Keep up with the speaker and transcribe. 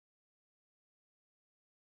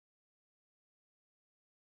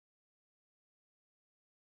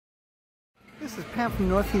This is Pam from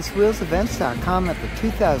NortheastWheelsEvents.com at the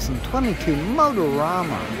 2022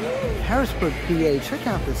 Motorama, Harrisburg, PA. Check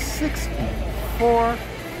out the 64.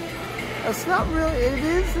 It's not really,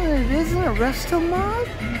 it isn't a Resto mod?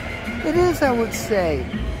 It is, I would say.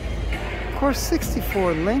 Of course,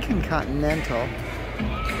 64 Lincoln Continental.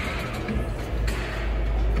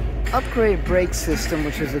 Upgraded brake system,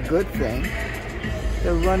 which is a good thing.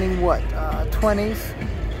 They're running what, 20s?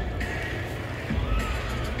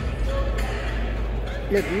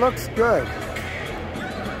 It looks good.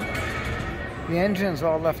 The engine's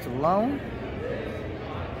all left alone.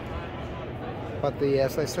 But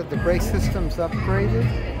as I said, the brake system's upgraded.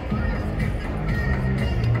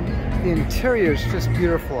 The interior is just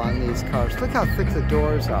beautiful on these cars. Look how thick the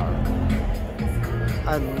doors are.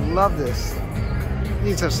 I love this.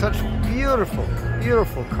 These are such beautiful,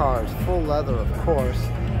 beautiful cars. Full leather, of course.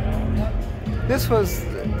 This was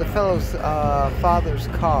the fellow's father's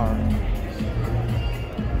car.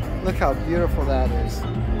 Look how beautiful that is.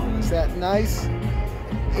 Is that nice?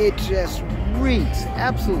 It just reeks,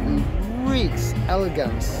 absolutely reeks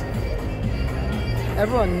elegance.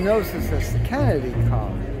 Everyone knows this as the Kennedy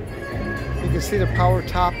car. You can see the power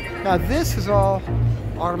top. Now this is all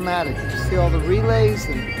automatic. You see all the relays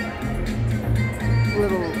and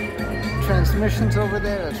little transmissions over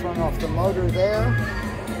there that's run off the motor there.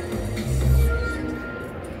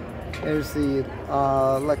 There's the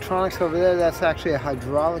electronics over there. That's actually a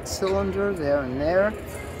hydraulic cylinder there and there.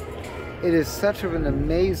 It is such of an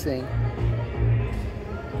amazing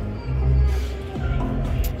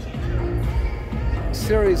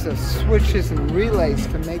series of switches and relays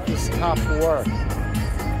to make this top work.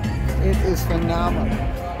 It is phenomenal.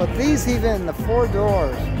 But these, even in the 4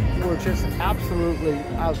 doors, were just absolutely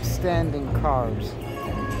outstanding cars.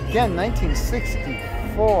 Again,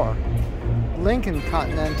 1964 Lincoln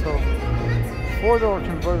Continental 4-door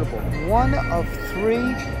convertible. One of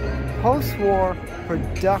 3 post-war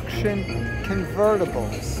production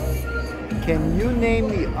convertibles. Can you name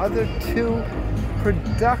the other 2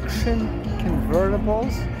 production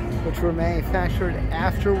convertibles which were manufactured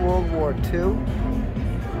after World War II?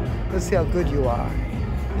 Let's see how good you are.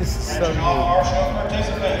 This is so neat.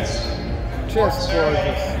 Just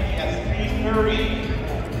gorgeous.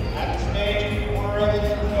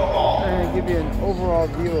 I'm going to give you an overall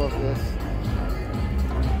view of this.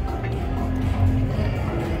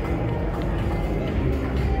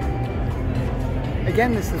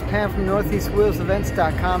 Again, this is Pam from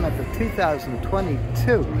NortheastWheelsEvents.com at the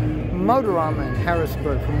 2022 Motorama in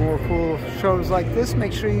Harrisburg. For more cool shows like this,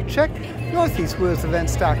 make sure you check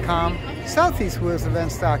NortheastWheelsEvents.com,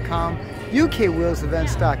 SoutheastWheelsEvents.com,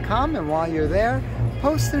 UKWheelsEvents.com, and while you're there,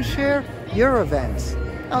 post and share your events.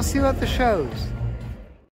 I'll see you at the shows.